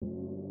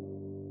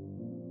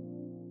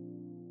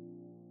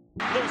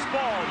loose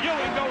ball.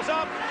 Ewing goes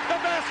up. The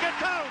basket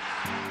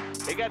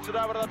counts. He gets it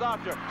over to the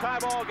doctor. Tie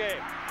ball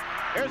game.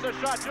 Here's a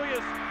shot.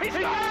 Julius. He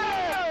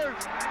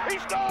scores! He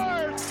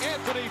scores!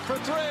 Anthony for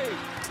three.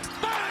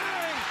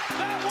 Bang!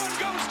 That one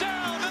goes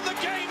down, and the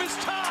game is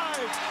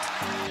tied.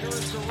 Here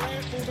is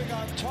Durant moving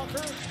on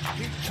Tucker.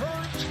 He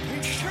turns.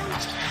 He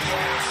shoots.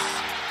 Yes!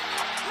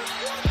 With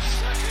 1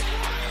 second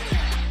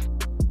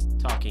remaining.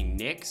 Talking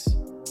Knicks,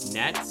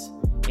 Nets,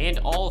 and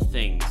all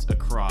things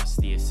across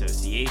the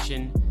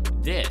association,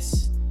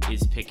 this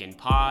is Pick and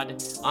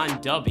Pod on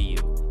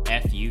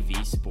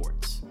WFUV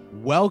Sports.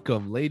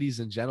 Welcome, ladies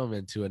and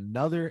gentlemen, to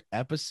another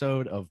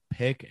episode of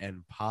Pick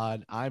and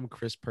Pod. I'm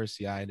Chris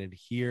Persianen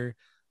here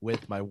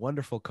with my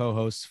wonderful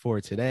co-hosts for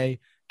today,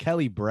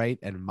 Kelly Bright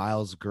and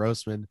Miles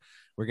Grossman.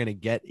 We're going to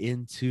get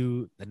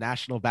into the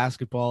National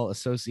Basketball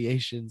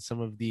Association,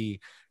 some of the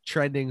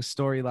trending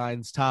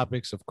storylines,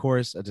 topics, of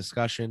course, a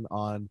discussion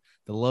on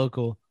the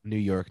local New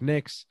York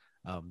Knicks.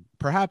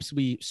 Perhaps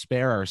we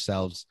spare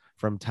ourselves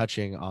from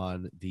touching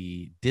on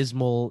the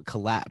dismal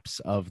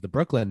collapse of the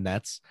Brooklyn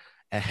Nets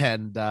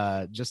and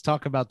just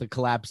talk about the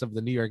collapse of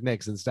the New York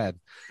Knicks instead.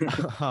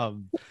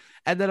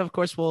 And then, of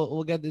course,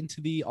 we'll get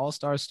into the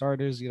all-star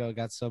starters. You know,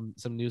 got some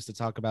news to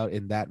talk about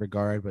in that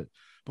regard. But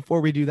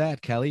before we do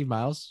that, Kelly,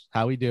 Miles,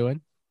 how we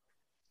doing?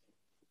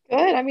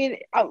 Good. I mean,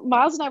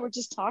 Miles and I were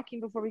just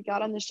talking before we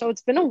got on the show.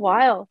 It's been a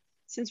while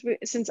since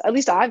at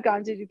least I've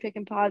gotten to do Pick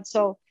and Pod.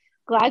 So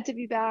glad to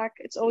be back.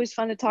 It's always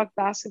fun to talk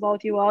basketball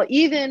with you all,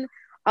 even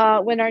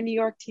when our New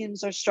York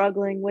teams are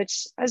struggling,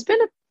 which has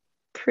been a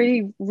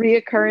pretty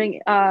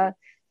reoccurring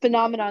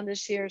phenomenon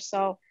this year.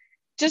 So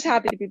just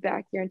happy to be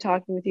back here and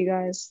talking with you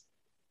guys.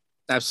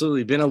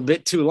 Absolutely. Been a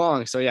bit too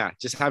long. So yeah,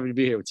 just happy to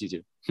be here with you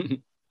two.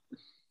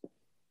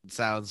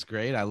 Sounds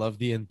great. I love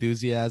the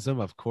enthusiasm,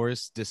 of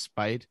course,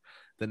 despite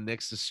the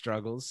Knicks'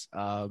 struggles.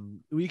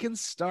 We can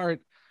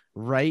start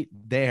right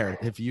there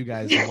if you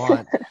guys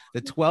want.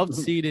 The 12th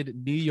seeded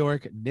New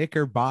York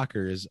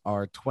Knickerbockers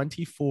are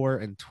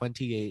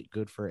 24-28,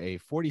 good for a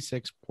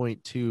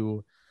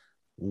 46.2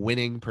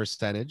 winning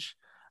percentage.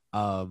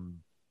 Now,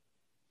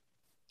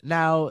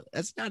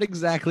 that's not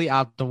exactly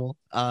optimal.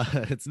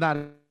 It's not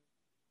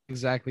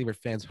exactly where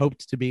fans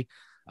hoped to be.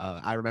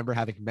 I remember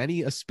having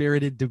many a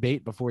spirited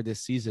debate before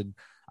this season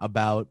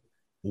about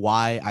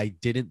why I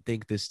didn't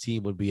think this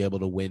team would be able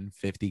to win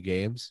 50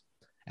 games.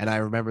 And I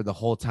remember the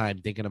whole time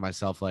thinking to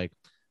myself, like,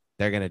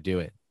 they're going to do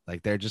it.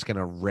 Like, they're just going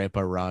to rip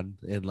a run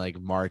in like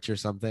March or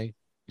something,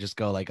 just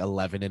go like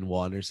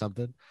 11-1 or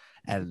something.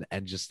 And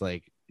just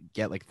like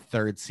get like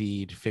third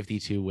seed,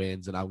 52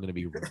 wins. And I'm going to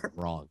be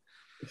wrong.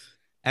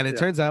 And it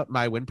turns out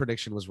my win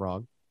prediction was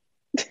wrong.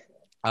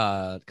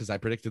 Because I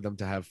predicted them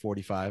to have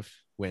 45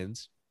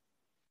 wins.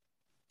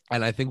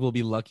 And I think we'll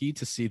be lucky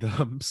to see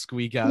them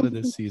squeak out of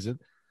this season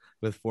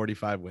with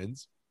 45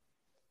 wins.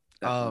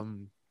 A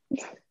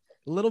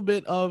little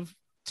bit of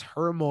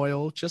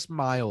turmoil, just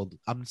mild.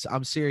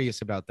 I'm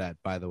serious about that,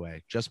 by the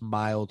way. Just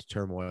mild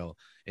turmoil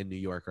in New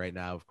York right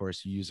now. Of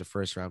course, you use a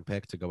first-round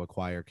pick to go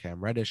acquire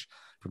Cam Reddish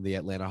from the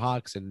Atlanta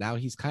Hawks, and now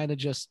he's kind of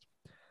just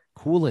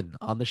cooling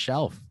on the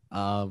shelf.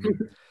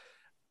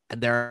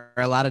 And there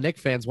are a lot of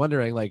Knicks fans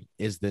wondering, like,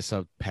 is this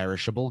a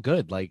perishable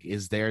good? Like,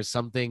 is there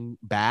something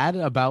bad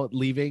about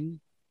leaving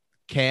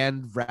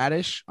canned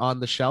radish on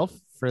the shelf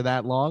for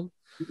that long?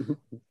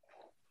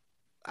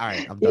 All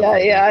right, I'm done.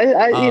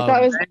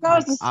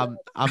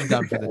 I'm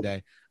done for the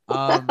day.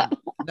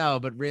 No,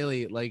 but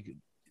really, like,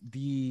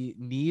 the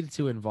need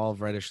to involve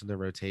Reddish in the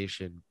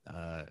rotation,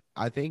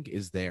 I think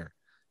is there.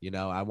 You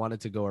know, I wanted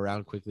to go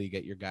around quickly,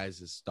 get your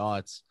guys'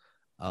 thoughts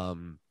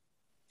on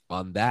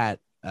that.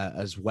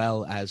 As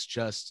well as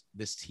just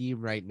this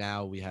team right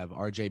now. We have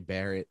RJ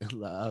Barrett,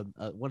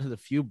 one of the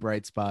few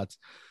bright spots.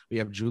 We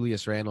have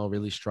Julius Randle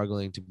really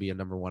struggling to be a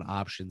number one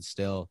option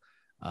still.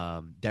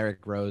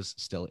 Derrick Rose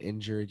still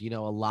injured. You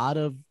know, a lot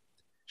of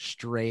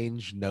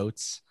strange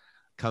notes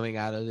coming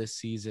out of this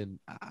season.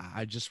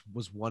 I just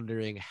was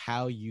wondering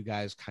how you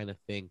guys kind of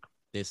think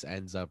this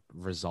ends up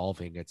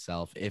resolving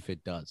itself, if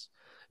it does.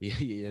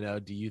 You know,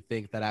 do you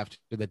think that after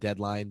the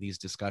deadline, these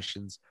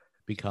discussions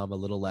become a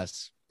little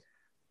less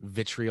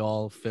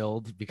vitriol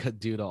filled because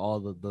due to all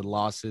the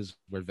losses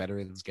where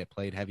veterans get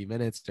played heavy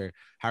minutes? Or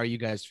how are you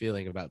guys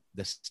feeling about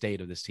the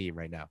state of this team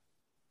right now?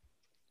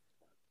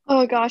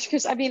 Oh gosh,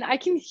 Chris, I mean, I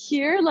can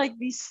hear like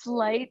the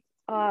slight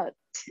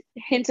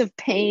hint of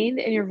pain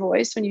in your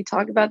voice when you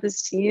talk about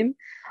this team.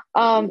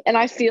 And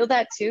I feel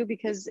that too,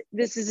 because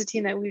this is a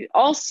team that we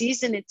all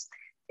season,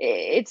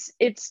 it's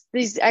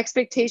these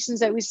expectations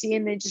that we see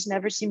and they just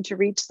never seem to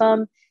reach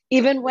them.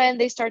 Even when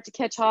they start to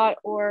catch hot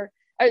or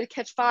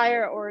catch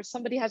fire, or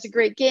somebody has a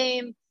great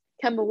game,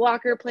 Kemba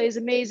Walker plays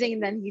amazing,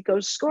 and then he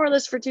goes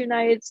scoreless for 2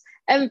 nights.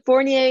 Evan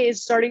Fournier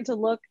is starting to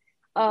look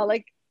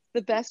like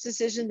the best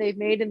decision they've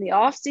made in the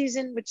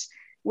offseason,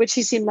 which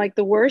he seemed like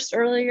the worst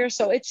earlier.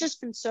 So it's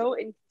just been so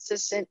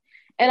inconsistent.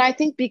 And I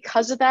think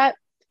because of that,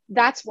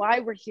 that's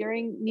why we're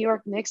hearing New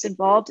York Knicks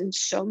involved in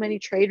so many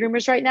trade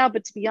rumors right now.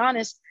 But to be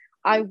honest,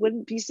 I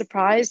wouldn't be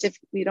surprised if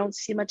we don't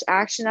see much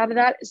action out of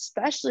that,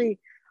 especially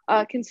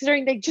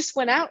considering they just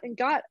went out and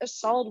got a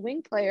solid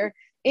wing player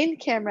in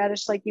Cam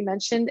Reddish, like you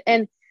mentioned.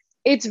 And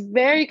it's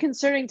very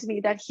concerning to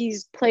me that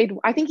he's played,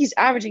 I think he's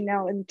averaging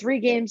now in 3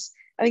 games,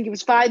 I think it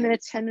was 5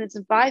 minutes, 10 minutes,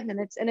 and 5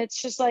 minutes. And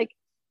it's just like,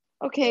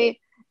 okay,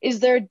 is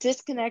there a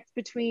disconnect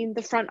between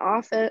the front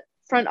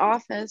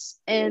office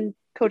and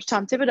Coach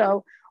Tom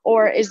Thibodeau?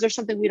 Or is there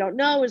something we don't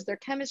know? Is there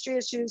chemistry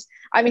issues?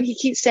 I mean, he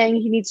keeps saying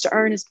he needs to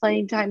earn his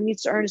playing time,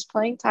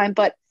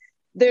 but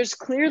there's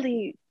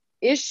clearly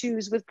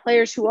issues with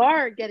players who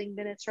are getting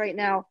minutes right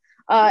now.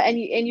 And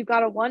you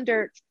got to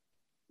wonder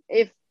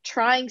if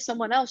trying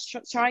someone else,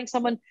 trying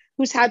someone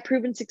who's had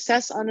proven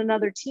success on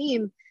another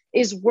team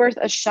is worth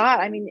a shot.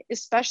 I mean,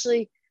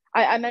 especially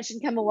I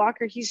mentioned Kemba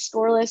Walker. He's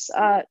scoreless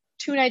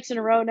 2 nights in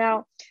a row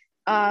now.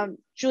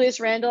 Julius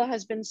Randle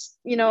has been,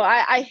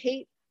 I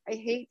hate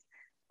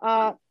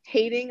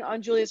hating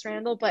on Julius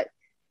Randle, but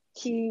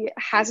he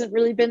hasn't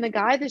really been the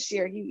guy this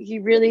year.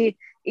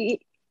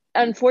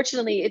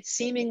 Unfortunately, it's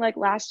seeming like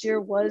last year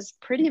was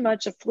pretty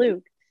much a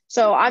fluke.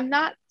 So I'm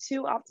not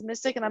too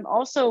optimistic. And I'm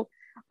also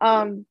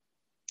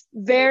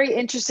very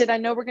interested. I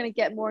know we're going to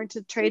get more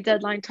into trade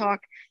deadline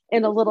talk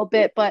in a little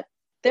bit, but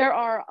there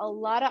are a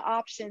lot of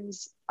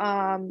options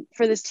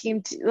for this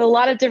team, a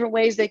lot of different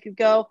ways they could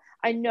go.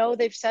 I know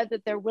they've said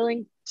that they're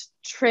willing to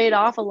trade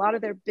off a lot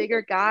of their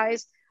bigger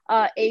guys.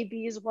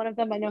 AB is one of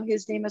them. I know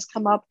his name has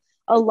come up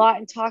a lot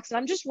in talks, and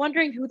I'm just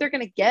wondering who they're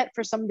going to get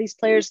for some of these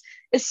players,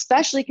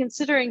 especially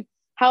considering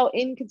how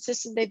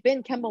inconsistent they've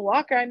been. Kemba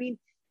Walker, I mean,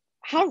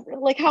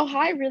 how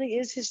high really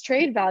is his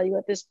trade value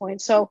at this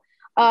point? So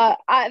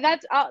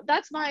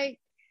that's my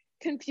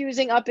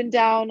confusing up and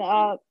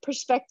down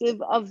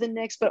perspective of the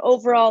Knicks, but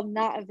overall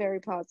not a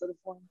very positive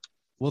one.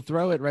 We'll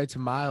throw it right to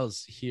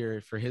Miles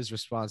here for his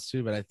response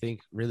too. But I think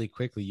really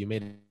quickly, you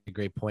made a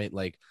great point.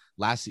 Like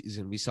last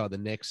season, we saw the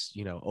Knicks,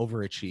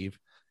 overachieve.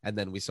 And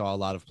then we saw a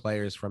lot of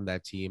players from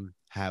that team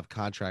have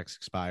contracts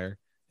expire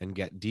and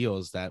get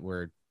deals that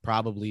were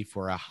probably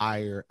for a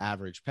higher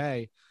average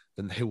pay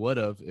than they would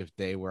have if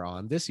they were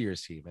on this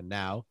year's team. And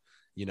now,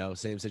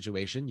 same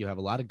situation. You have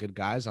a lot of good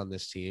guys on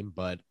this team,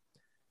 but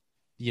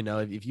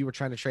if you were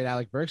trying to trade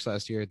Alec Burks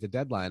last year at the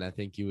deadline, I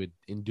think you would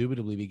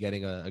indubitably be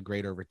getting a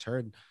greater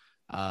return.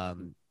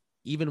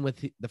 Even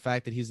with the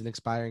fact that he's an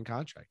expiring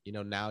contract,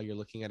 now you're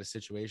looking at a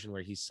situation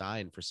where he's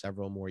signed for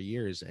several more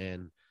years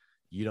and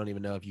you don't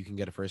even know if you can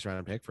get a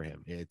 1st-round pick for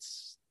him.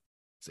 It's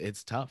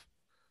tough.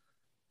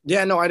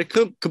 Yeah, no, I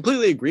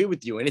completely agree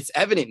with you. And it's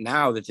evident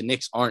now that the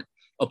Knicks aren't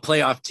a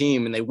playoff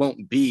team and they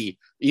won't be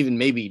even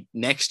maybe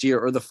next year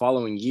or the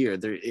following year.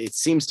 It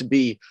seems to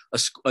be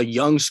a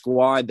young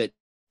squad that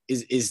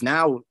is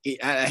now,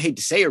 I hate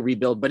to say a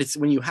rebuild, but it's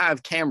when you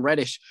have Cam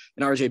Reddish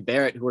and RJ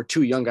Barrett, who are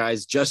 2 young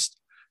guys, just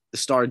the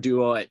star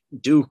duo at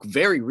Duke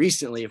very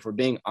recently, if we're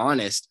being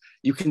honest,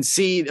 you can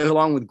see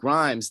along with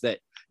Grimes that,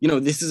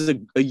 this is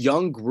a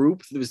young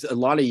group. There's a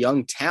lot of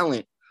young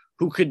talent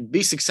who could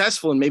be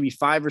successful in maybe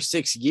 5 or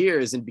 6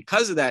 years. And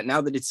because of that,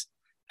 now that it's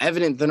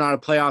evident they're not a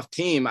playoff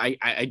team,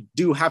 I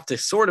do have to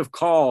sort of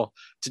call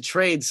to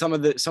trade some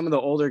of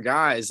the older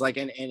guys. Like,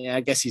 and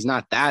I guess he's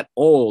not that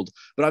old,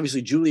 but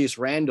obviously Julius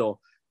Randle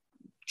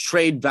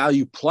trade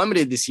value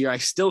plummeted this year. I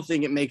still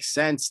think it makes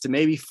sense to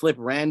maybe flip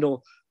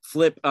Kemba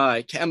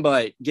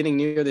getting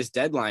near this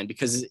deadline,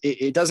 because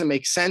it doesn't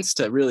make sense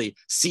to really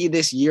see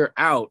this year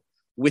out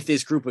with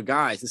this group of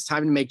guys. It's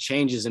time to make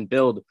changes and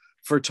build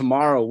for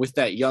tomorrow with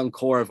that young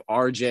core of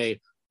RJ,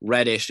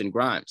 Reddish, and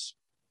Grimes.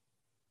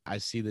 I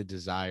see the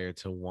desire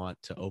to want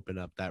to open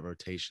up that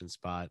rotation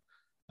spot,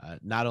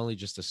 not only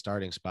just a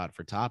starting spot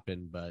for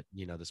Toppin, but,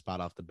 the spot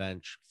off the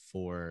bench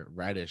for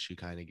Reddish. You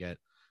kind of get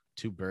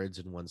 2 birds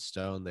in 1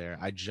 stone there.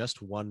 I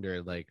just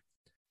wonder,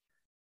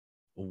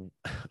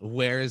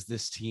 where is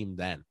this team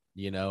then?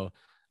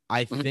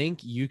 I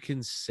think you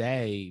can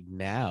say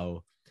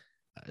now,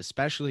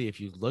 especially if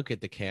you look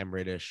at the Cam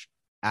Reddish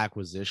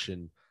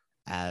acquisition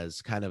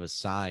as kind of a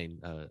sign,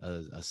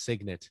 a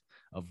signet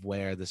of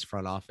where this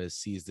front office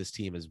sees this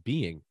team as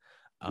being.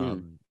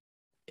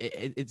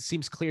 It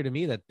seems clear to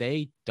me that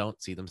they don't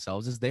see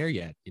themselves as there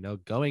yet.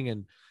 Going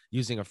and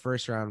using a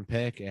 1st-round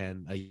pick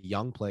and a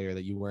young player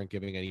that you weren't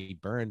giving any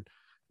burn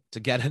to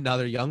get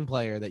another young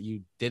player that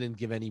you didn't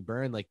give any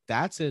burn, like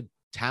that's a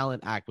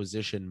talent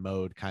acquisition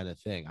mode kind of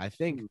thing. I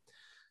think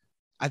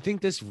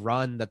this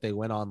run that they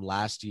went on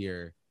last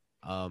year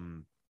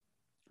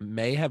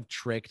may have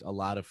tricked a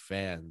lot of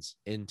fans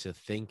into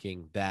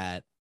thinking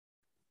that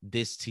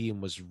this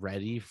team was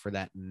ready for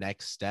that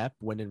next step,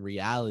 when in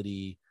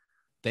reality,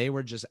 they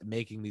were just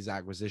making these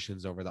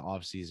acquisitions over the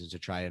offseason to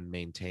try and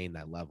maintain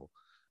that level.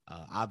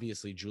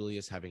 Obviously,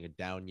 Julius having a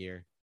down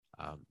year,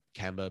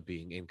 Kemba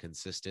being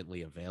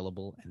inconsistently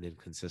available and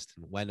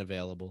inconsistent when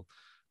available,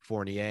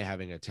 Fournier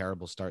having a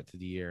terrible start to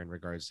the year in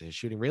regards to his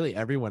shooting, really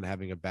everyone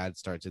having a bad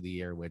start to the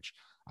year, which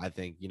I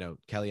think,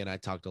 Kelly and I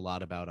talked a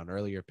lot about on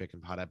earlier Pick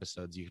and Pod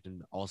episodes. You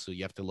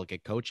have to look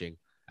at coaching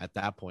at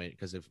that point,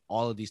 because if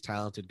all of these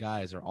talented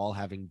guys are all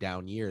having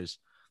down years,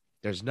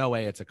 there's no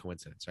way it's a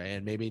coincidence, right?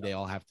 And maybe they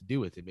all have to do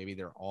with it. Maybe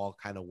they're all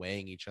kind of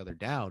weighing each other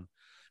down.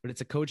 but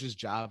it's a coach's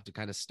job to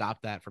kind of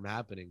stop that from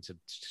happening, to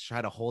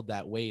try to hold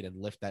that weight and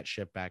lift that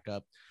ship back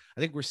up.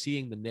 I think we're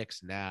seeing the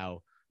Knicks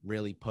now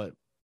really put,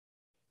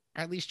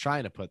 at least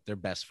trying to put their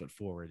best foot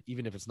forward,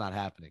 even if it's not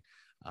happening.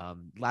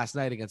 Last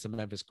night against the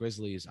Memphis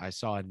Grizzlies, I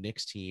saw a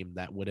Knicks team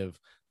that would have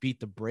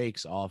beat the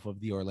brakes off of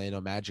the Orlando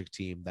Magic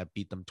team that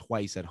beat them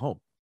twice at home.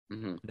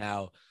 Mm-hmm.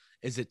 Now,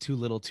 is it too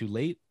little too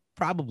late?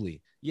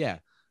 Probably. Yeah.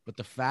 But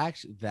the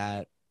fact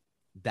that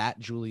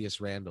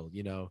Julius Randle,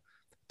 you know,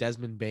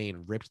 Desmond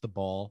Bane ripped the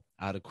ball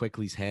out of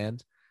Quickly's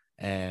hand,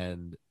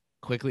 and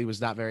Quickly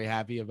was not very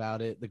happy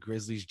about it. The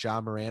Grizzlies'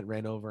 John Morant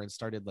ran over and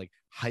started like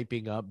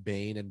hyping up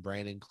Bane and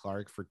Brandon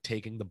Clark for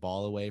taking the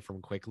ball away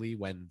from Quickly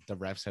when the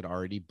refs had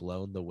already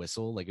blown the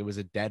whistle. Like, it was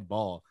a dead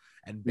ball,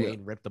 and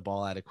Bane ripped the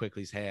ball out of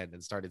Quickly's hand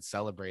and started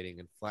celebrating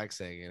and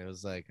flexing. And it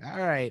was like, all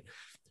right,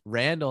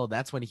 Randall,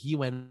 that's when he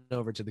went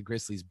over to the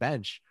Grizzlies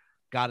bench,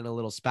 got in a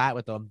little spat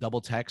with them.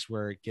 Double texts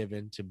were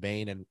given to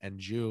Bane and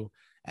Jew.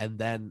 And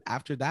then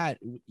after that,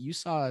 you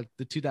saw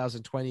the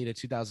 2020 to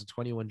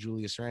 2021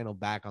 Julius Randle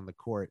back on the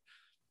court.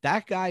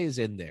 That guy is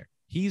in there.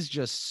 He's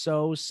just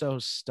so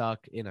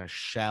stuck in a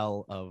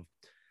shell of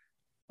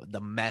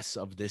the mess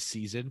of this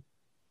season.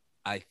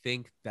 I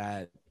think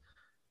that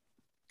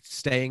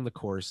staying the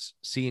course,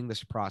 seeing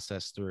this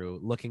process through,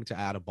 looking to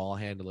add a ball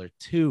handler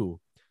to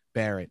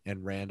Barrett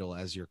and Randall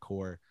as your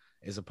core,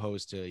 as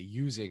opposed to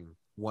using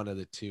one of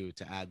the two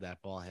to add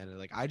that ball handler.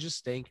 Like, I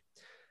just think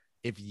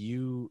if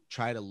you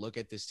try to look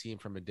at this team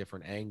from a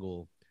different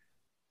angle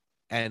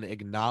and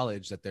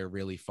acknowledge that they're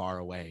really far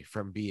away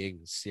from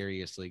being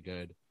seriously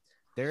good,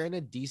 they're in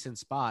a decent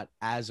spot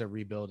as a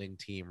rebuilding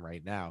team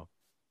right now,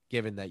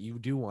 given that you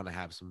do want to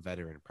have some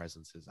veteran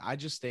presences. I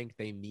just think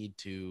they need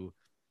to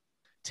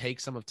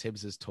take some of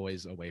Tibbs's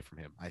toys away from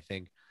him. I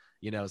think,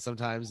 you know,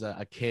 sometimes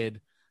a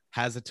kid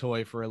has a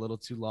toy for a little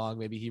too long.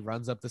 Maybe he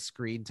runs up the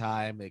screen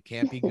time. It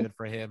can't be good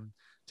for him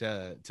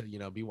to you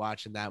know, be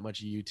watching that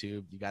much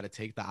YouTube. You got to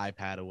take the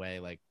iPad away.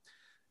 Like,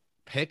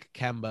 pick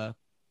Kemba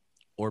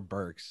or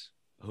Burks,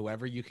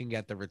 whoever you can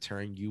get the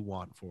return you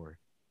want for,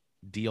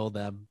 deal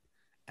them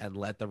and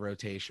let the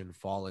rotation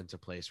fall into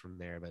place from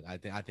there. But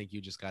I think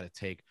you just got to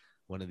take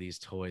one of these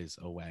toys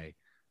away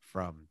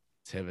from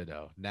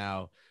Thibodeau.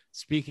 Now,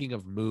 speaking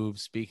of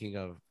moves, speaking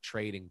of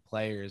trading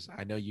players,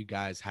 I know you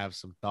guys have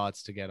some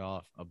thoughts to get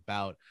off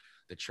about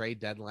the trade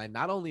deadline,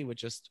 not only with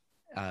just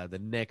the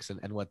Knicks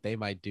and what they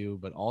might do,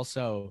 but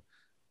also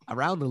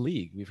around the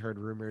league. We've heard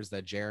rumors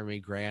that Jeremy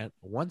Grant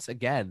once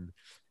again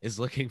is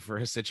looking for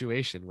a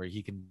situation where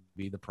he can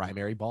be the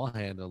primary ball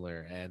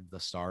handler and the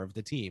star of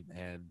the team,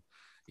 and,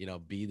 you know,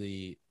 be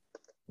the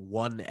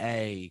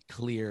 1A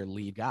clear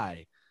lead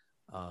guy.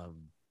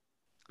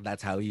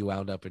 That's how he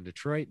wound up in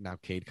Detroit. Now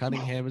Cade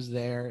Cunningham is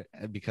there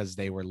because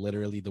they were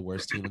literally the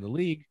worst team in the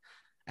league,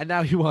 and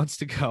now he wants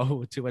to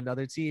go to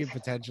another team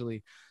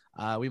potentially.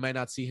 We might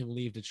not see him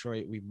leave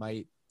Detroit. We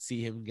might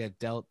see him get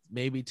dealt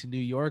maybe to New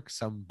York.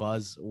 Some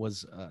buzz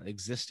was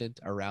existent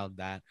around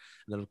that.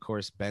 And then, of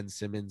course, Ben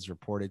Simmons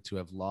reported to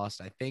have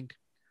lost, I think,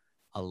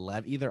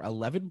 either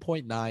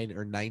 11.9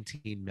 or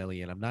 19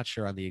 million. I'm not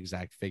sure on the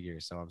exact figure,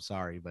 so I'm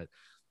sorry, but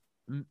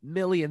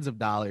millions of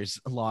dollars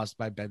lost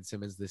by Ben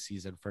Simmons this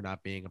season for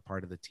not being a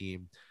part of the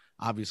team.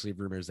 Obviously,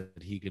 rumors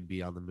that he could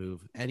be on the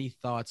move. Any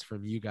thoughts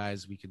from you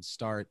guys? We can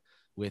start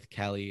with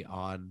Kelly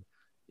on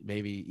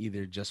maybe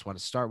either just want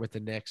to start with the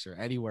Knicks or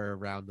anywhere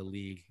around the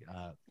league.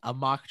 A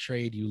mock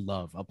trade you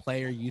love, a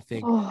player you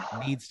think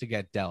needs to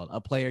get dealt, a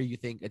player you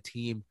think a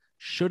team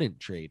shouldn't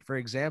trade. For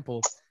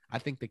example, I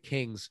think the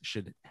Kings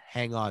should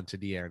hang on to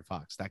De'Aaron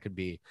Fox. That could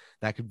be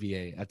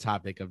a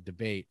topic of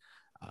debate.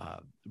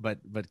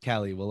 But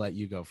Kelly, we'll let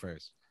you go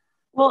first.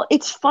 Well,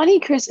 it's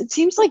funny, Chris. It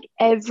seems like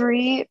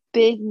every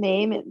big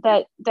name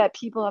that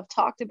people have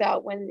talked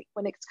about when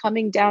it's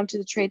coming down to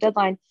the trade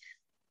deadline,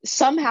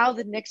 somehow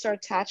the Knicks are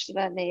attached to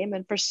that name.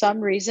 And for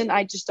some reason,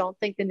 I just don't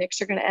think the Knicks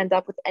are going to end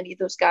up with any of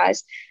those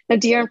guys. Now,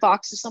 De'Aaron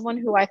Fox is someone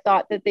who I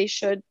thought that they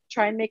should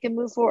try and make a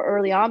move for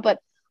early on, but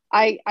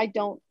I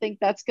don't think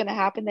that's going to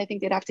happen. I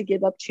think they'd have to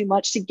give up too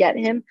much to get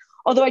him.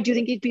 Although I do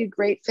think he'd be a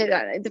great fit.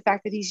 The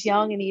fact that he's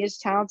young and he is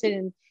talented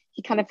and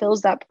he kind of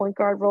fills that point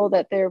guard role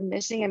that they're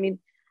missing. I mean,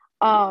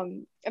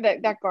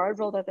 that guard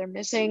role that they're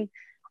missing.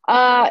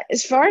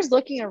 As far as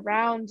looking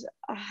around,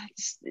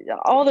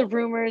 all the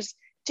rumors,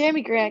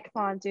 Jeremy Grant,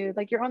 come on, dude.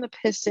 Like, you're on the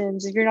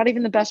Pistons. If you're not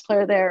even the best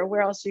player there,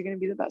 where else are you going to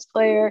be the best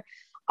player?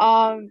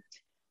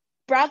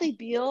 Bradley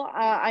Beal,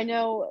 I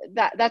know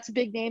that's a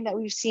big name that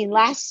we've seen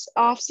last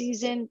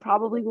offseason.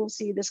 Probably we'll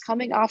see this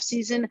coming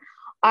offseason.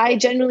 I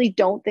genuinely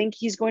don't think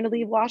he's going to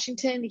leave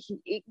Washington.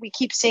 We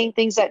keep saying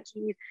things that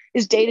he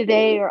is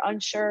day-to-day or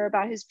unsure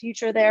about his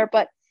future there.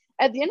 But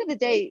at the end of the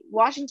day,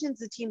 Washington's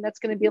the team that's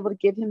going to be able to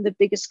give him the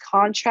biggest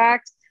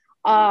contract.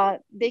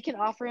 They can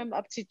offer him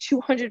up to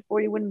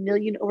 $241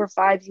 million over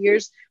 5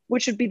 years,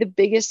 which would be the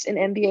biggest in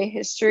NBA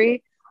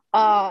history.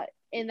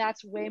 And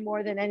that's way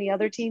more than any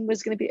other team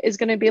is going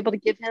to be able to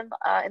give him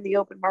in the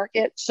open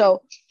market.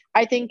 So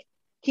I think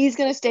he's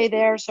going to stay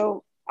there.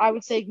 So I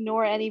would say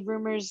ignore any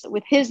rumors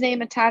with his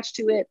name attached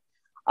to it.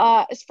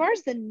 As far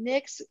as the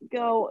Knicks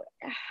go,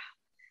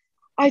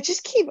 I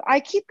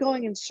keep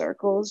going in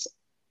circles,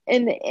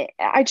 and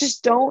I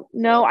just don't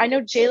know. I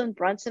know Jalen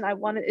Brunson.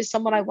 Is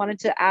someone I wanted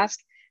to ask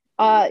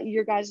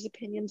your guys'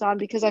 opinions on,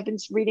 because I've been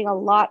reading a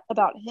lot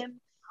about him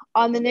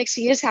on the Knicks.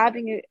 He is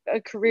having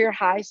a career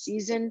high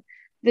season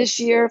this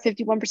year,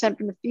 51%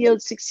 from the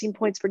field, 16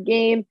 points per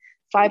game,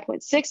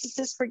 5.6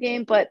 assists per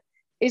game. But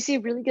is he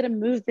really going to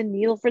move the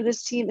needle for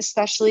this team,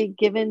 especially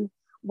given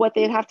what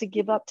they'd have to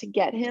give up to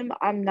get him?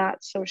 I'm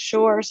not so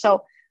sure.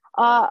 So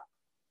a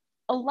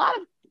lot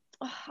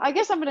of, I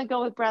guess I'm going to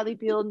go with Bradley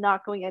Beal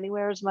not going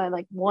anywhere as my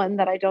like one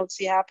that I don't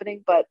see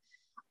happening. But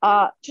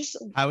just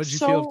How would you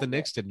feel if the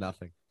Knicks did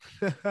nothing?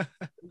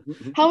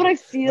 How would I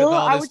feel? With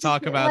all I this would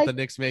talk just, about like, the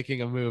Knicks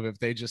making a move, if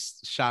they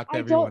just shocked I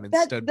everyone don't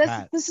and stood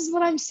pat. this is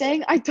what I'm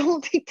saying. I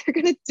don't think they're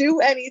gonna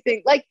do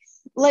anything. Like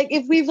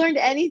if we've learned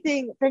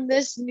anything from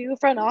this new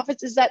front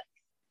office is that,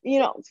 you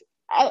know,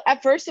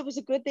 at first it was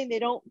a good thing they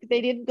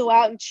didn't go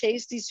out and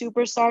chase these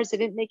superstars. They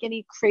didn't make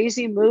any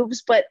crazy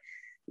moves. But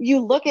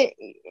you look at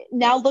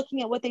now,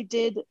 looking at what they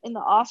did in the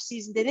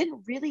offseason, they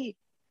didn't really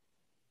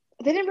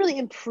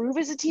improve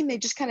as a team. They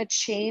just kind of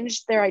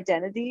changed their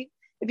identity.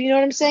 If you know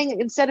what I'm saying,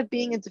 instead of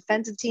being a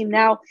defensive team,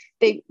 now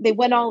they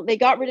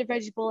got rid of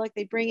Reggie Bullock.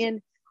 They bring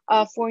in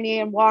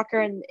Fournier and Walker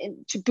and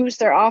to boost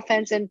their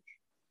offense, and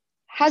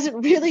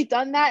hasn't really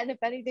done that. And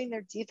if anything,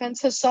 their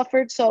defense has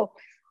suffered. So,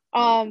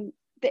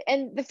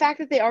 the fact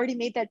that they already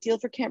made that deal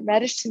for Cam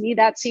Reddish, to me,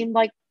 that seemed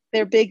like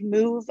their big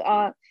move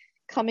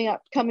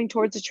coming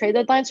towards the trade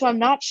deadline. So I'm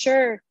not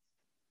sure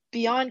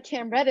beyond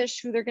Cam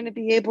Reddish who they're going to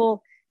be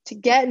able to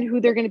get and who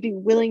they're going to be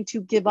willing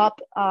to give up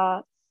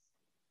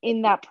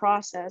in that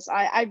process.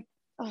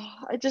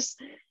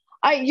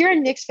 You're a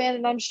Knicks fan,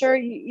 and I'm sure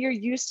you're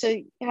used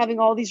to having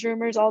all these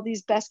rumors, all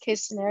these best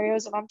case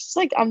scenarios. And I'm just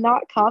like, I'm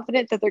not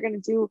confident that they're going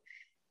to do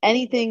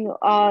anything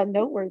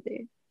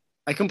noteworthy.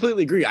 I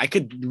completely agree. I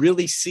could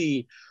really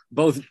see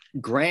both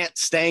Grant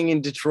staying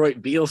in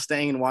Detroit, Beal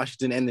staying in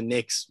Washington, and the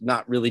Knicks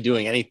not really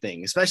doing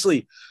anything,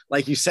 especially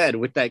like you said,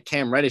 with that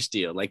Cam Reddish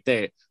deal. Like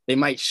they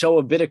might show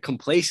a bit of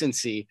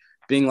complacency,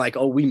 being like,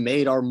 oh, we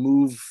made our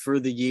move for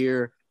the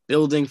year,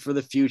 building for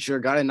the future,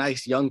 got a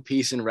nice young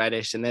piece in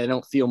Reddish, and they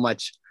don't feel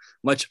much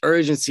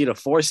urgency to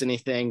force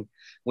anything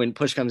when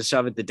push comes to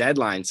shove at the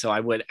deadline. So I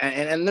would,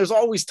 and there's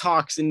always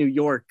talks in New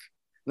York.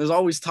 There's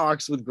always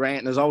talks with Grant,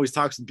 and there's always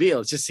talks with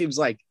Beal. It just seems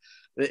like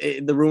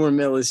the rumor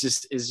mill is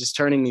just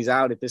turning these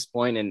out at this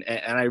point, and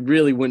I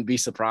really wouldn't be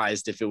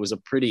surprised if it was a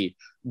pretty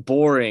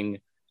boring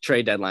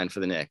trade deadline for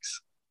the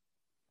Knicks.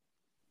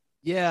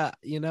 Yeah,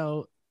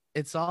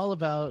 it's all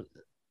about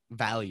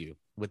value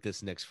with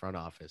this Knicks front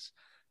office.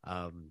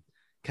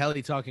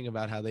 Kelly talking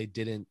about how they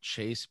didn't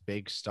chase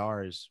big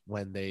stars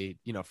when they,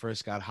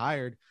 first got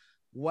hired.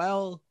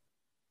 Well,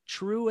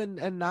 true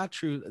and not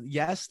true.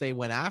 Yes, they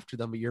went after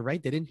them, but you're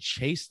right. They didn't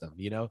chase them.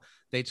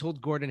 They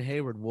told Gordon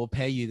Hayward, we'll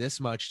pay you this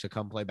much to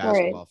come play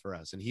basketball for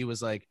us. And he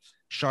was like,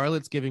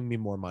 Charlotte's giving me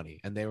more money.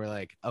 And they were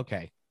like,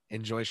 okay,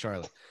 enjoy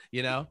Charlotte.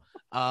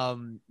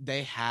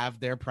 They have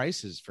their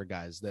prices for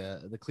guys.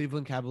 The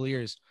Cleveland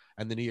Cavaliers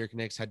and the New York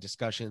Knicks had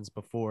discussions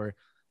before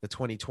the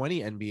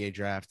 2020 NBA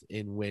draft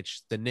in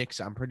which the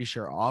Knicks, I'm pretty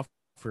sure,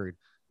 offered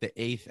the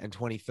 8th and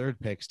 23rd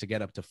picks to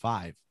get up to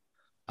 5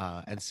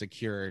 and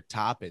secure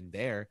top in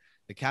there.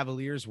 The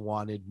Cavaliers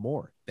wanted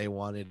more. They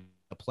wanted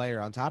a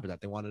player on top of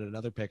that. They wanted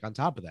another pick on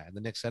top of that. And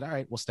the Knicks said, all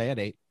right, we'll stay at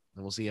 8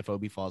 and we'll see if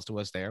Obi falls to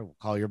us there. We'll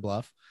call your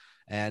bluff.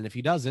 And if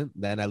he doesn't,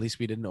 then at least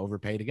we didn't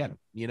overpay to get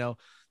him.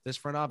 This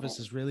front office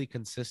is really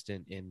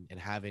consistent in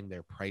having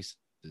their prices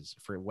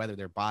for whether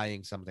they're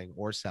buying something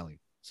or selling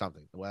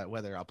something,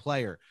 whether a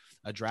player,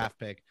 a draft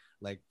pick.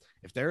 Like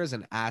if there is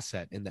an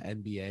asset in the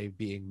NBA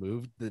being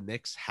moved, the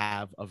Knicks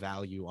have a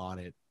value on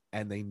it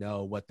and they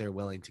know what they're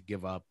willing to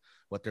give up,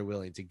 what they're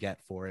willing to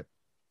get for it.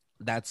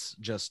 That's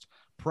just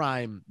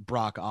prime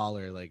Brock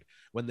Aller. Like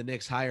when the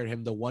Knicks hired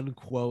him, the one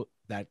quote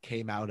that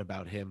came out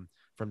about him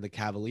from the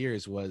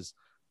Cavaliers was,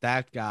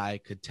 that guy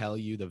could tell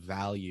you the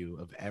value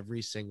of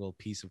every single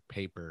piece of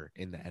paper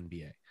in the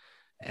NBA.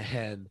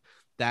 And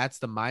that's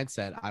the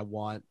mindset I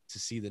want to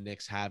see the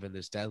Knicks have in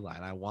this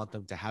deadline. I want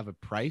them to have a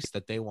price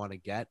that they want to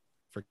get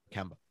for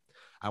Kemba.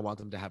 I want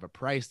them to have a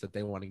price that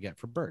they want to get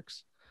for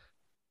Burks.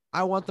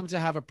 I want them to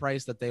have a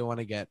price that they want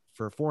to get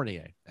for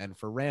Fournier and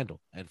for Randall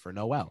and for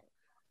Noel.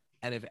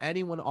 And if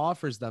anyone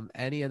offers them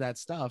any of that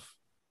stuff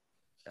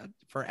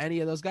for any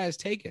of those guys,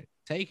 take it.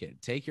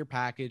 Take your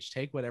package,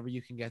 take whatever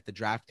you can get, the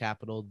draft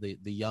capital, the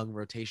young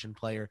rotation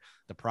player,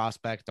 the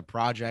prospect, the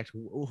project,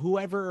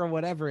 whoever or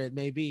whatever it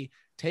may be,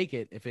 take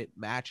it if it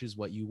matches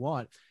what you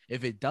want.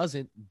 If it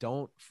doesn't,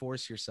 don't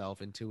force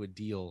yourself into a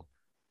deal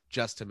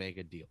just to make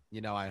a deal.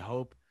 I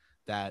hope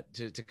that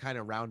to kind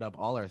of round up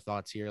all our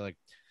thoughts here, like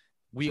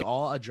we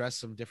all address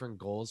some different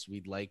goals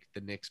we'd like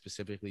the Knicks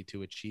specifically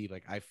to achieve.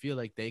 Like I feel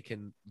like they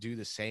can do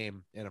the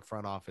same in a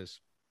front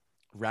office,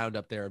 round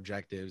up their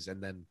objectives,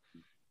 and then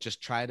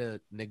just try to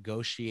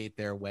negotiate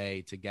their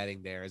way to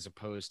getting there, as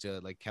opposed to,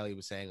 like Kelly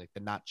was saying, like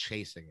they're not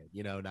chasing it,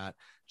 you know, not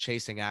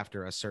chasing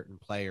after a certain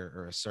player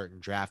or a certain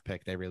draft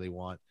pick they really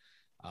want.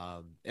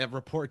 A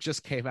report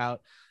just came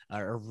out,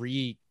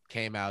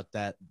 came out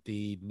that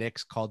the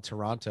Knicks called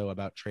Toronto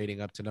about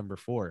trading up to number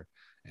 4.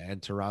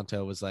 And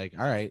Toronto was like,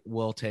 all right,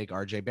 we'll take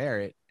RJ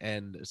Barrett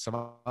and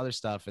some other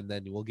stuff, and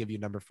then we'll give you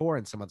number 4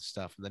 and some other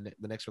stuff. And then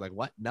the Knicks were like,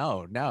 what?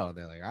 No. And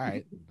they're like, all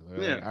right.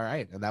 Like, all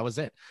right. And that was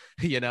it,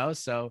 you know?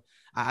 So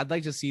I'd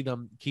like to see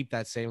them keep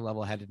that same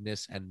level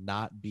headedness and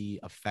not be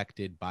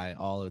affected by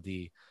all of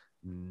the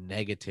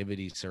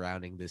negativity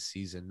surrounding this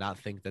season, not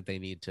think that they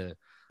need to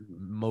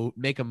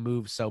make a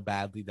move so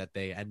badly that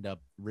they end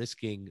up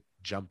risking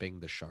jumping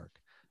the shark.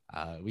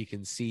 We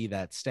can see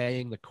that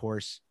staying the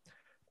course,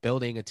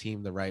 building a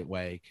team the right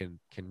way can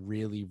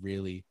really,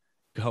 really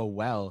go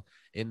well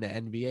in the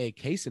NBA.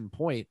 Case in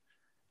point,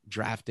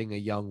 drafting a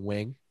young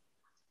wing,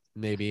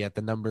 maybe at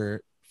the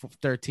number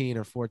 13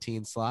 or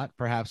 14 slot,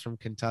 perhaps from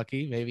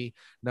Kentucky, maybe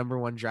number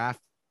 1 draft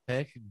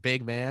pick,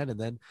 big man. And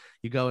then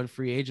you go in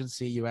free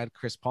agency, you add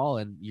Chris Paul,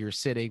 and you're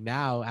sitting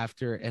now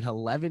after an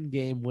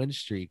 11-game win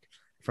streak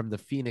from the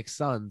Phoenix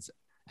Suns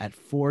at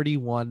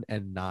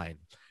 41-9.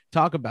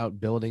 Talk about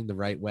building the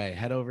right way.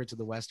 Head over to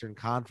the Western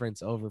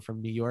Conference over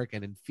from New York,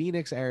 and in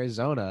Phoenix,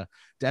 Arizona,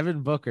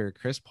 Devin Booker,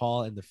 Chris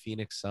Paul, and the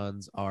Phoenix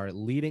Suns are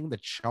leading the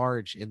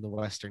charge in the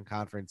Western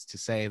Conference to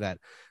say that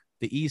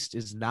the East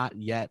is not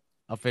yet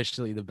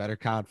officially the better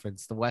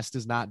conference. The West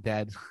is not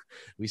dead.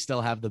 We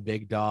still have the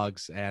big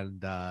dogs, and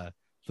the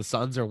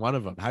Suns are one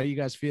of them. How are you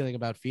guys feeling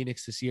about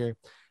Phoenix this year?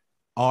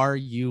 Are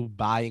you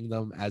buying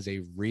them as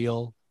a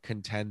real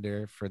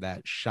contender for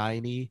that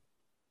shiny,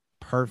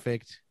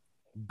 perfect,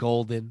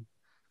 golden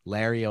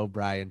Larry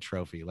O'Brien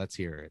trophy? Let's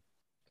hear it.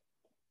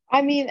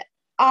 I mean,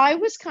 I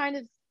was kind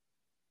of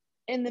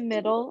in the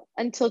middle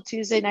until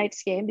Tuesday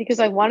night's game because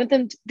I wanted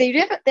them to, they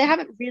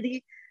haven't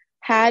really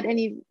had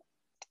any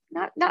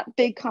not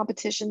big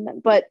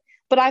competition, but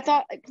I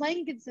thought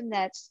playing against the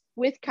Nets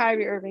with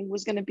Kyrie Irving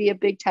was going to be a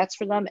big test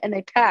for them, and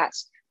they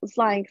passed with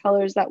flying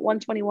colors, that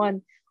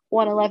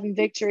 121-111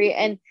 victory.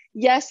 And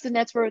yes, the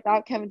Nets were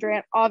without Kevin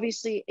Durant,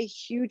 obviously a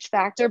huge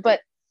factor,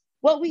 but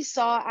what we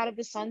saw out of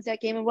the Suns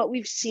that game and what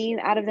we've seen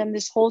out of them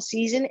this whole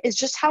season is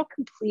just how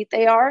complete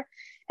they are.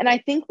 And I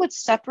think what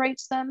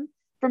separates them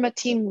from a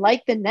team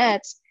like the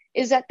Nets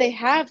is that they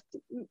have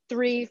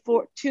 3,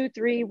 4, 2,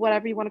 3,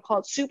 whatever you want to call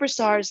it,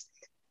 superstars,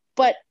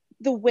 but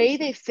the way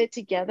they fit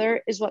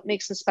together is what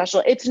makes them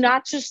special. It's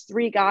not just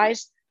 3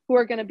 guys who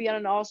are going to be on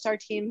an all-star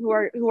team who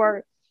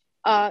are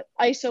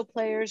ISO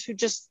players who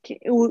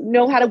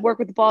know how to work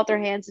with the ball at their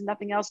hands and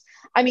nothing else.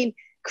 I mean,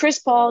 Chris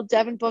Paul,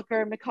 Devin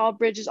Booker, Mikal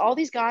Bridges, all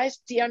these guys,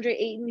 DeAndre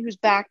Ayton, who's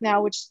back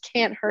now, which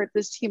can't hurt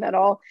this team at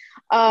all.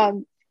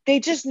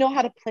 They just know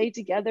how to play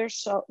together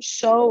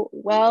so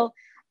well.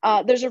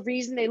 There's a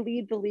reason they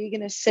lead the league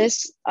in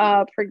assists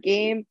per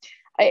game.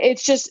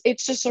 It's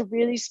just a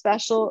really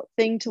special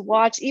thing to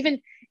watch. Even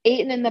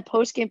Ayton in the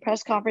post-game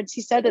press conference,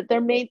 he said that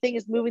their main thing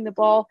is moving the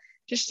ball,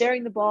 just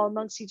sharing the ball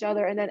amongst each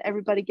other, and then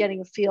everybody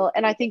getting a feel.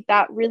 And I think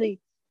that really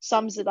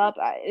sums it up.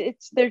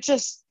 They're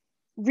just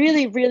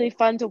really, really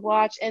fun to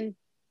watch. And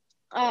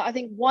I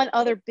think one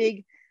other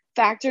big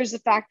factor is the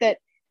fact that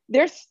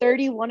they're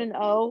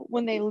 31-0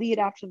 when they lead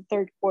after the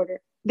third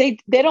quarter. They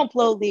don't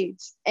blow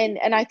leads. And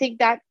I think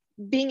that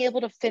being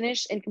able to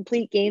finish and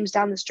complete games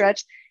down the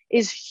stretch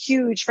is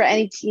huge for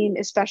any team,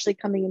 especially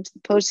coming into the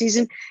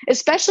postseason,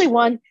 especially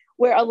one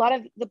where a lot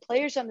of the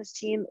players on this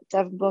team,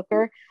 Devin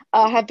Booker,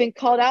 have been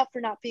called out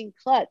for not being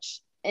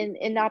clutch and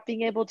not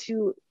being able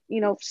to,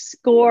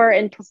 score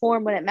and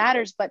perform when it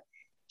matters. But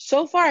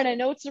so far, and I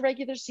know it's the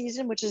regular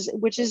season, which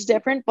is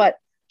different, but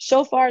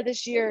so far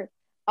this year,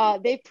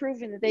 they've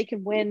proven that they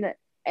can win,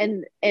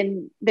 and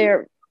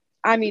they're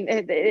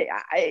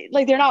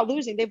not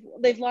losing.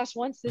 They've lost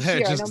once this year.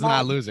 They're just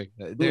not losing.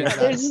 They're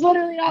just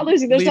literally not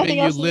losing. There's nothing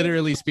else.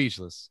 Literally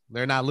speechless.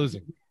 They're not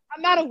losing.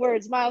 I'm out of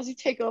words, Miles. You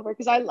take over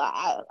because I'm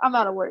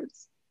out of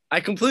words. I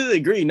completely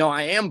agree. No,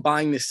 I am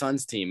buying the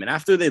Suns team, and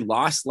after they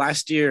lost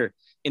last year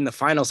in the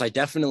finals, I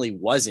definitely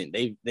wasn't.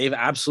 They've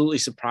absolutely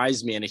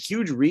surprised me, and a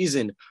huge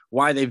reason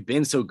why they've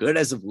been so good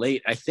as of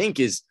late, I think,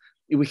 is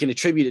we can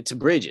attribute it to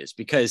Bridges,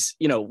 because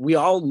we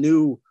all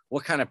knew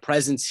what kind of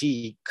presence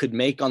he could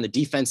make on the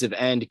defensive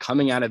end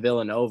coming out of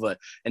Villanova,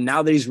 and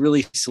now that he's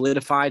really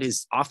solidified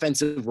his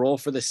offensive role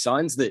for the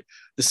Suns, that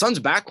the Suns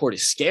backcourt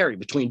is scary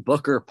between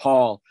Booker,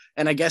 Paul,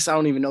 and I guess I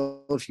don't even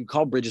know if you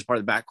call Bridges part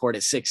of the backcourt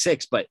at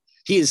 6'6", but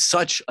he is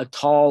such a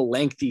tall,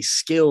 lengthy,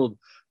 skilled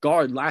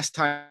guard. Last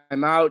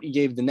time out, he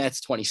gave the Nets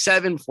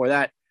 27. Before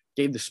that,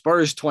 gave the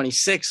Spurs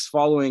 26.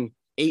 Following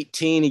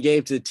 18, he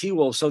gave to the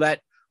T-Wolves. So that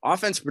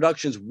offense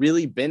production's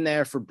really been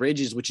there for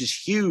Bridges, which is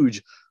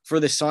huge for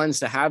the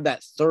Suns to have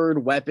that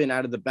third weapon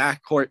out of the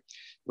backcourt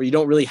where you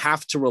don't really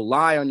have to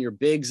rely on your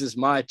bigs as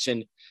much.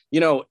 And,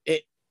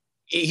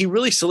 he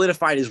really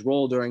solidified his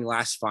role during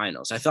last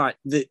finals. I thought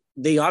that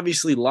they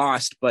obviously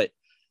lost, but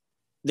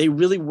they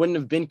really wouldn't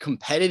have been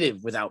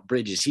competitive without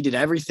Bridges. He did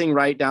everything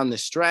right down the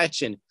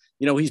stretch. And,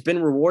 he's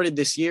been rewarded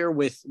this year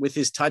with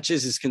his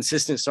touches, his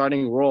consistent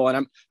starting role.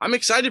 And I'm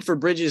excited for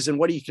Bridges and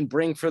what he can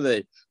bring to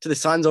the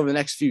Suns over the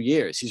next few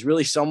years. He's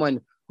really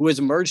someone who has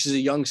emerged as a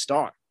young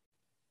star.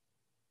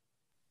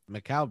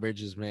 Mikal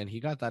Bridges, man,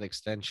 he got that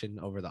extension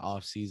over the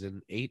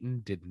offseason.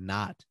 Ayton did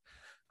not.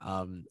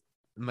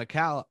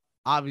 Mikal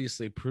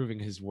obviously proving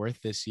his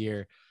worth this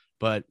year,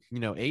 but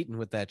Ayton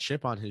with that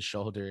chip on his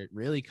shoulder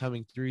really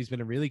coming through. He's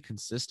been a really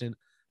consistent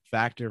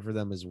factor for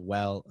them as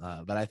well.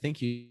 But I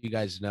think you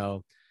guys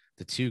know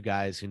the two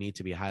guys who need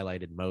to be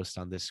highlighted most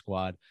on this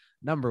squad.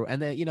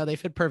 They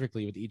fit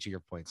perfectly with each of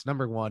your points.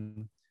 Number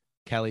one,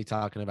 Kelly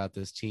talking about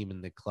this team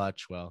in the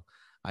clutch. Well,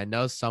 I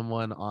know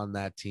someone on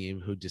that team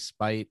who,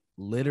 despite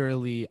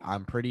literally,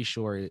 I'm pretty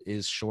sure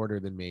is shorter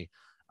than me,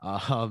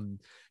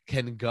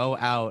 can go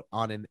out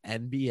on an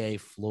NBA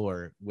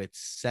floor with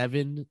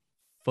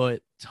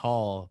 7-foot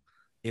tall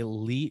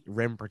elite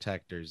rim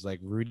protectors like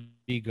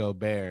Rudy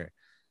Gobert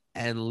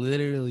and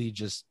literally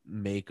just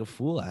make a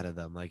fool out of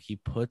them. Like, he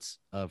puts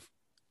a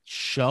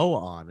show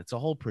on. It's a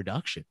whole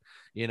production,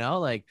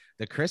 like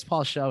the Chris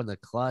Paul show in the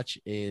clutch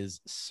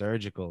is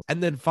surgical.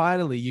 And then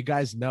finally, you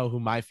guys know who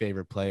my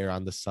favorite player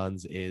on the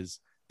Suns is.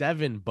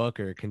 Devin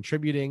Booker,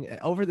 contributing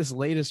over this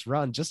latest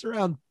run just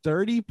around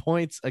 30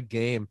 points a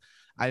game.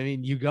 I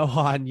mean, you go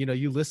on,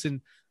 you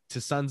listen to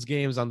Suns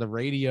games on the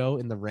radio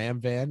in the Ram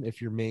van. If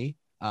you're me,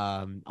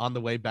 on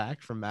the way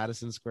back from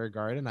Madison Square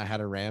Garden, I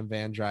had a Ram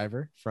van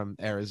driver from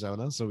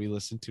Arizona, so we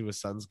listened to a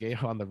Suns game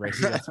on the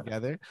radio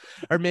together.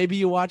 Or maybe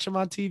you watch them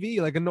on TV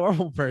like a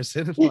normal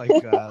person,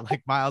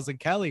 like Miles and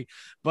Kelly.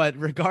 But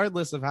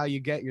regardless of how you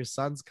get your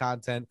Suns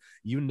content,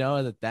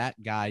 that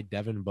guy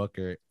Devin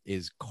Booker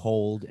is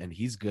cold, and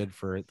he's good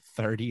for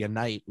 30 a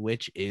night,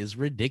 which is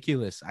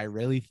ridiculous. I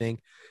really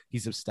think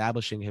he's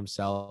establishing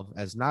himself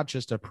as not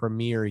just a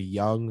premier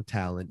young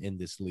talent in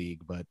this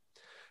league, but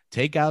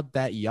take out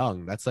that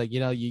young. That's like,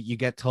 you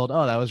get told,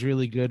 oh, that was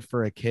really good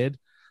for a kid.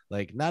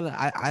 Like,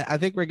 I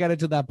think we're getting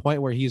to that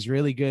point where he's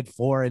really good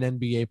for an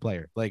NBA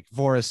player, like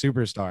for a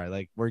superstar.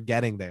 Like, we're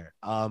getting there.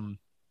 And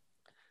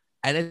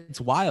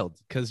it's wild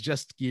because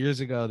just years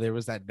ago, there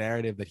was that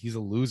narrative that he's a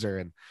loser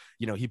and,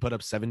 he put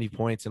up 70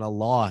 points in a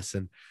loss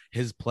and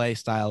his play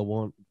style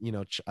won't,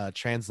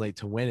 translate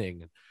to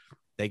winning.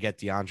 They get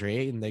DeAndre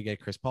Ayton, they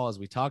get Chris Paul, as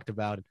we talked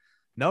about.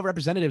 No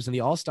representatives in the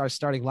all-star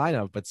starting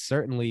lineup, but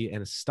certainly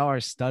in a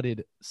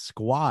star-studded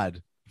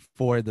squad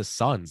for the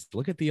Suns.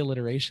 Look at the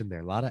alliteration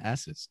there. A lot of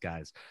S's,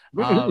 guys.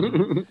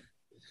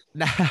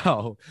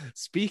 Now,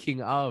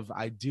 speaking of,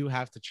 I do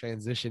have to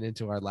transition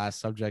into our last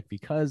subject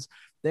because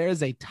there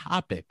is a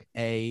topic,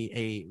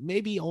 a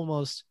maybe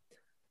almost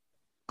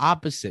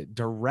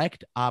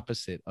direct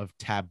opposite of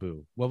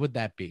taboo. What would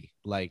that be?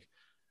 Like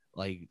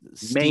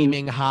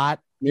steaming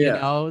hot,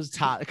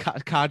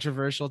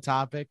 controversial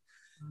topic.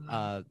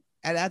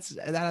 And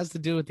that has to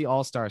do with the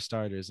all-star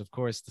starters. Of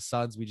course, the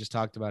Suns, we just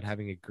talked about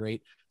having a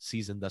great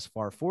season thus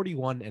far,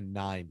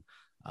 41-9.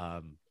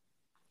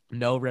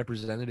 No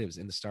representatives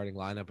in the starting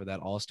lineup of that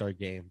all-star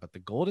game, but the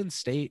Golden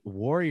State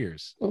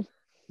Warriors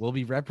will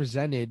be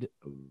represented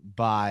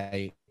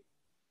by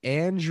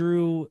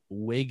Andrew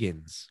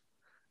Wiggins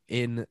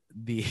in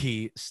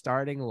the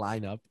starting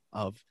lineup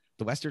of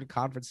the Western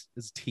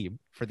Conference's team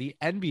for the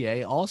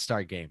NBA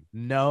All-Star game.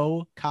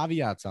 No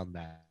caveats on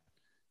that.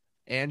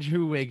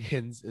 Andrew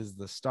Wiggins is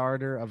the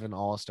starter of an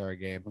all-star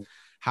game.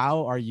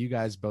 How are you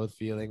guys both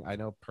feeling? I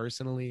know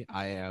personally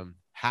I am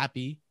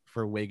happy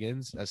for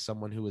Wiggins as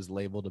someone who is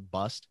labeled a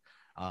bust,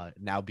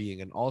 now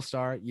being an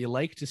all-star. You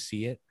like to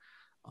see it.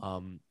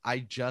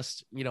 I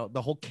just,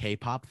 the whole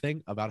K-pop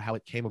thing about how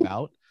it came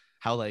about,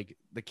 how like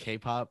the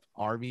K-pop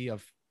army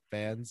of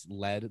fans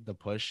led the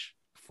push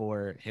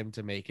for him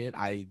to make it.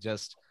 A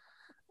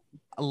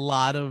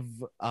lot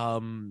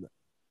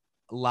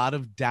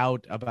of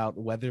doubt about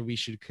whether we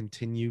should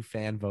continue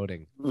fan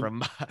voting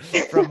from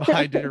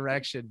my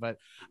direction, but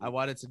I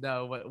wanted to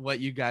know what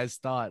you guys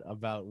thought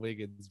about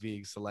Wiggins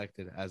being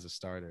selected as a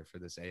starter for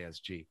this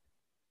ASG.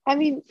 I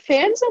mean,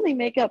 fans only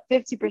make up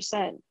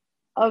 50%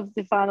 of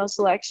the final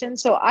selection,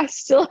 so I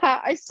still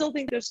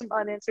think there's some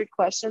unanswered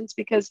questions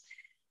because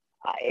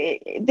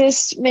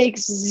this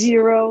makes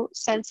zero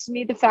sense to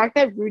me. The fact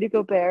that Rudy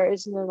Gobert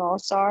isn't an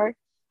all-star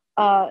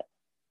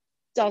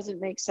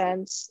doesn't make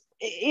sense.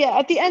 Yeah,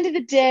 at the end of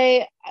the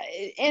day,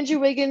 Andrew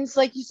Wiggins,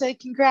 like you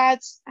said,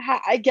 congrats.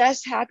 I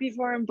guess happy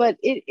for him, but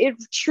it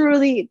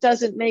truly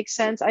doesn't make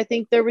sense. I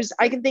think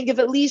I can think of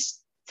at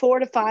least 4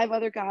 to 5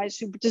 other guys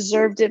who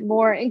deserved it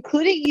more,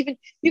 including even,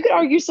 you could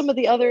argue some of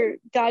the other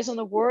guys on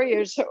the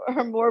Warriors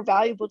are more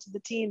valuable to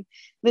the team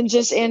than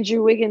just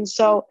Andrew Wiggins.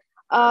 So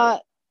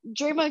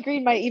Draymond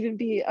Green might even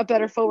be a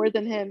better forward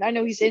than him. I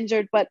know he's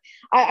injured, but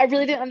I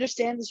really didn't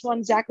understand this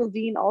one. Zach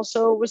LaVine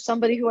also was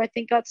somebody who I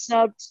think got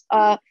snubbed.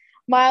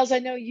 Miles, I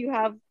know you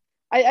have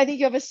 – I think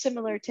you have a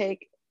similar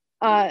take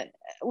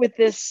with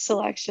this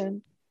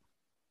selection.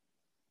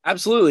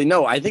 Absolutely.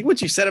 No, I think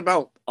what you said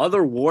about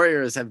other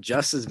Warriors have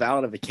just as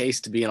valid of a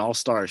case to be an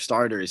all-star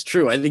starter is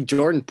true. I think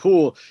Jordan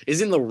Poole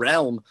is in the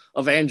realm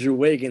of Andrew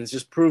Wiggins,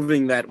 just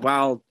proving that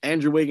while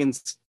Andrew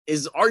Wiggins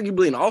is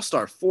arguably an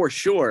all-star for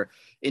sure.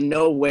 In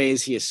no way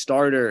is he a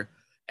starter.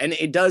 And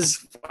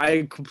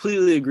I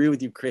completely agree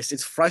with you, Chris.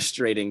 It's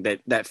frustrating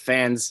that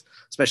fans,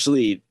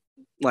 especially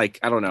like,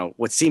 I don't know,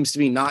 what seems to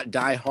be not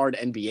diehard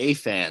NBA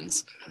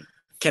fans,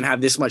 can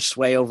have this much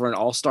sway over an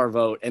all-star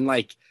vote. And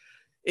like,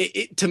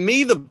 to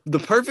me, the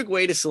perfect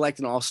way to select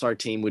an all-star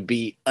team would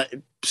be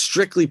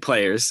strictly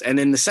players. And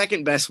then the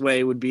second best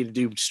way would be to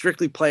do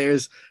strictly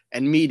players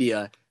and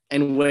media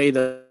and weigh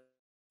the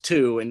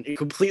two and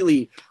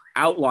completely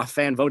outlaw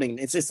fan voting.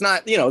 It's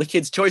not, the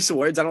Kids' Choice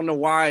Awards. I don't know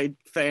why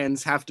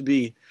fans have to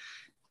be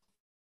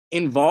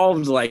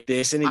involved like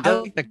this. And I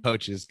like the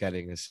coaches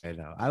getting a say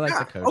though. I like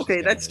the coaches.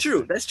 Okay, that's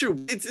true. That's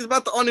true. It's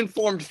about the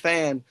uninformed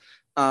fan.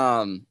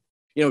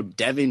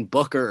 Devin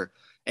Booker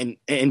and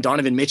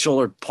Donovan Mitchell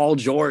or Paul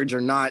George are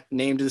not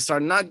named to the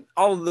start. Not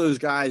all of those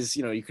guys,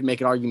 you can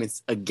make an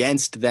argument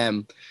against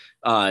them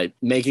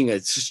making a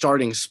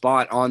starting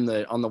spot on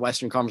the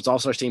Western Conference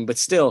All-Star team, but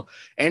still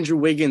Andrew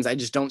Wiggins, I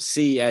just don't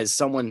see as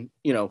someone,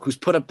 who's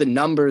put up the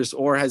numbers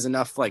or has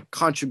enough like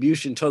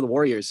contribution to the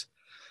Warriors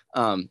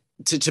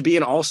to be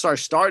an all-star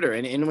starter.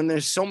 And when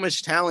there's so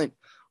much talent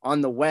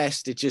on the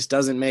West, it just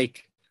doesn't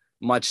make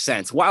much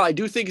sense. While I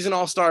do think he's an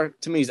all-star,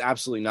 to me, he's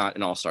absolutely not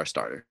an all-star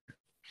starter.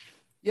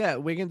 Yeah,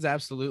 Wiggins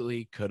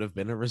absolutely could have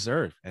been a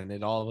reserve and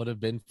it all would have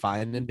been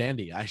fine and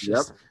dandy. At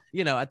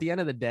the end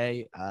of the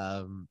day,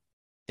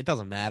 it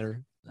doesn't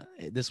matter.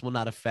 This will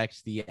not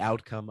affect the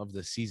outcome of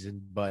the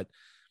season, but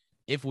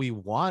if we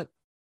want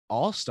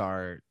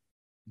all-star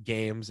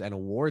games and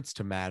awards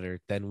to matter,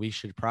 then we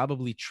should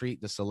probably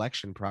treat the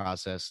selection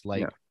process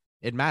like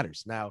it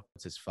matters. Now,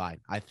 this is fine.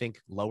 I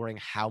think lowering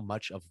how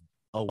much of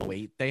a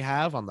weight they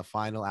have on the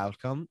final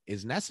outcome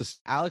is necessary.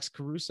 Alex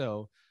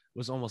Caruso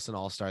was almost an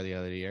all-star the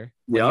other year.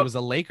 He was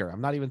a Laker. I'm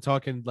not even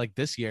talking like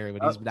this year,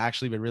 but he's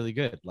actually been really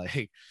good.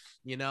 Like,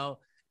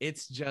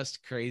 it's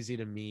just crazy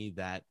to me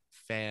that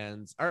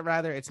fans, or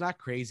rather, it's not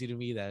crazy to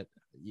me that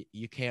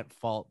you can't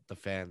fault the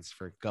fans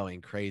for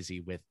going crazy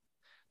with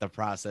the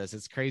process.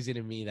 It's crazy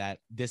to me that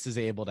this is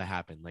able to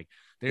happen. Like,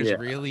 there's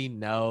really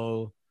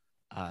no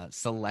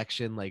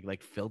selection,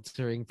 like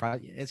filtering.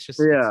 It's just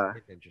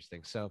it's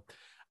interesting. So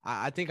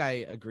I think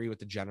I agree with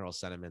the general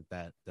sentiment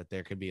that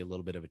there could be a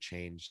little bit of a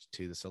change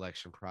to the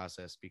selection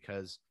process,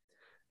 because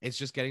it's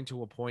just getting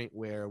to a point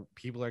where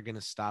people are going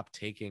to stop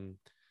taking,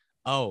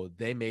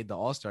 they made the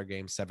All-Star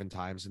game 7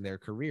 times in their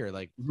career.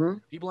 Like,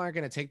 people aren't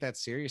going to take that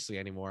seriously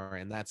anymore.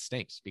 And that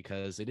stinks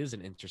because it is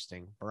an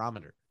interesting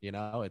barometer.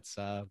 It's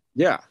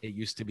it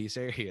used to be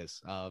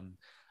serious.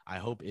 I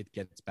hope it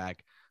gets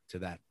back to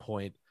that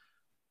point.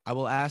 I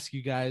will ask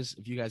you guys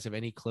if you guys have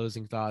any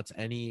closing thoughts,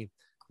 any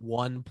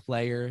one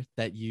player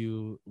that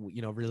you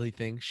really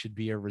think should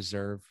be a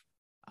reserve.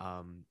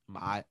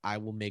 I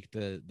will make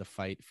the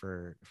fight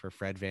for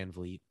Fred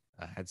VanVleet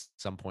at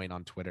some point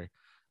on Twitter.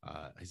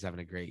 He's having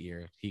a great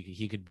year.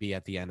 He could be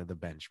at the end of the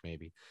bench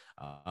maybe.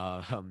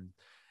 And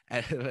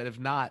if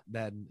not,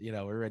 then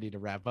we're ready to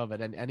wrap up.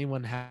 And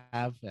anyone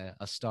have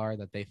a star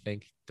that they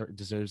think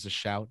deserves a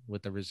shout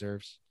with the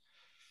reserves?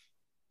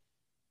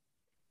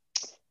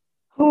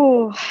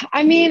 Oh,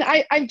 I mean,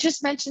 I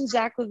just mentioned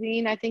Zach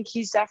LaVine. I think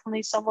he's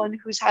definitely someone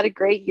who's had a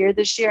great year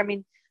this year. I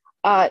mean,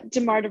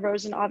 DeMar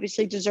DeRozan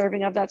obviously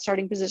deserving of that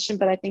starting position,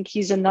 but I think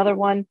he's another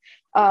one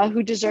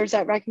who deserves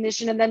that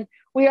recognition. And then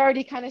we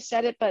already kind of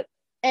said it, but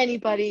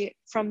anybody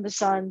from the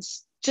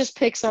Suns, just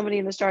pick somebody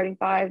in the starting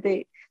 5.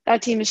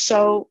 That team is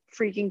so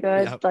freaking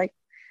good. Yep. Like,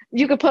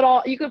 you could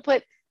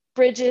put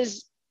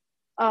Bridges,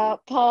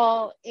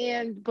 Paul,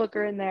 and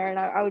Booker in there, and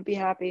I would be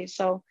happy.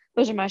 So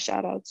those are my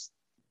shout outs.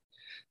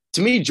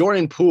 To me,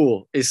 Jordan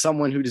Poole is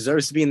someone who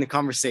deserves to be in the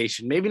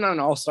conversation. Maybe not an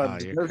all-star, but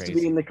deserves to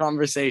be in the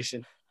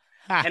conversation.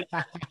 And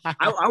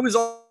I was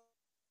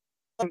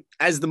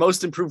as the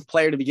most improved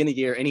player to begin the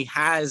year, and he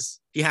has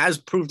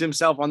proved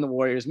himself on the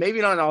Warriors.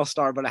 Maybe not an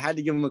all-star, but I had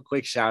to give him a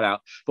quick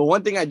shout-out. But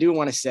one thing I do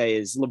want to say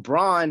is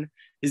LeBron,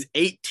 his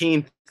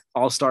 18th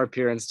all-star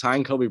appearance,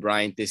 tying Kobe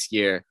Bryant this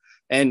year.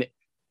 And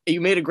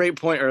you made a great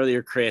point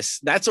earlier, Chris.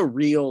 That's a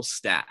real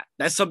stat.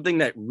 That's something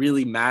that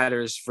really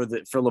matters for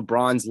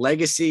LeBron's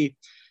legacy.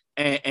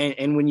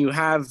 And when you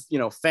have,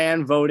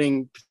 fan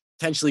voting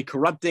potentially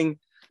corrupting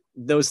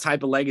those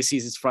type of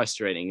legacies, it's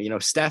frustrating.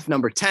 Steph,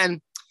 number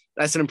 10,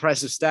 that's an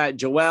impressive stat.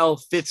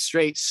 Joel, 5th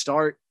straight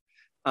start.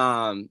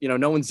 No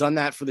one's done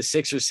that for the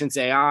Sixers since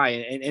AI.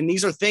 And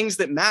these are things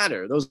that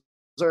matter. Those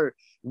are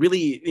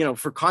really,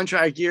 for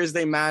contract years,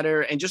 they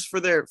matter. And just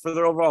for their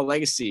overall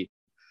legacy,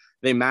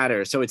 they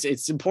matter. So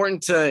it's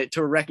important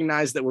to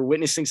recognize that we're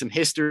witnessing some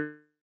history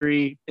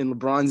in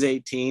LeBron's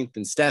 18th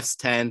and Steph's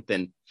 10th.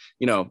 And,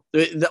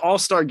 the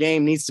All-Star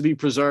game needs to be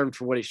preserved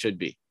for what it should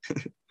be.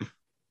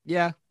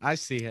 Yeah, I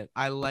see it.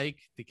 I like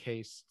the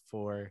case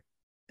for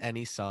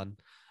any Sun.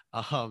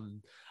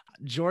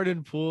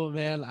 Jordan Poole,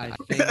 man,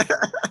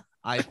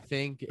 I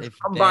think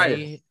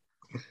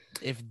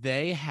if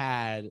they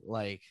had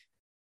like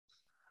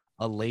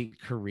a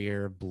late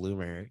career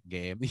bloomer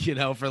game,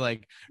 for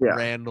like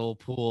Randall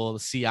Poole, the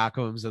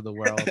Siakams of the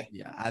world.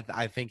 Yeah,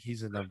 I think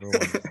he's a number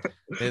one.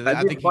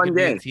 I think he could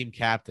be a team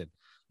captain.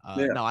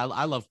 No,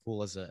 I love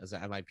Poole as an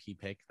MIP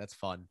pick. That's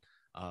fun.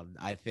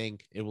 I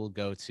think it will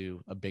go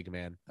to a big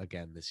man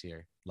again this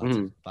year.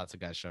 Lots of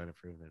guys showing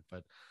improvement,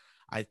 but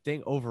I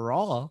think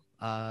overall,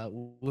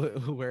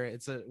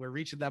 we're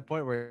reaching that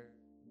point where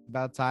it's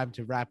about time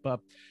to wrap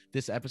up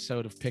this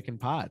episode of Pick and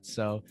Pod.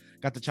 So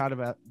got to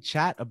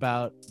chat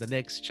about the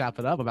Knicks, chop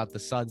it up about the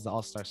Suns, the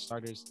All-Star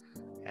starters,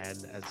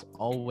 and as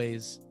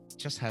always,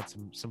 just had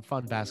some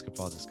fun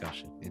basketball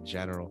discussion in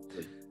general.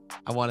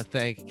 I want to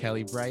thank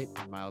Kelly Bright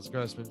and Miles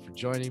Grossman for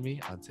joining me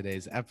on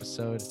today's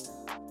episode.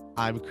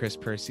 I'm Chris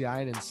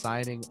Persian and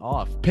signing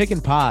off. Pick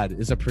and Pod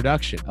is a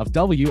production of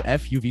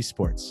WFUV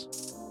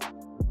Sports.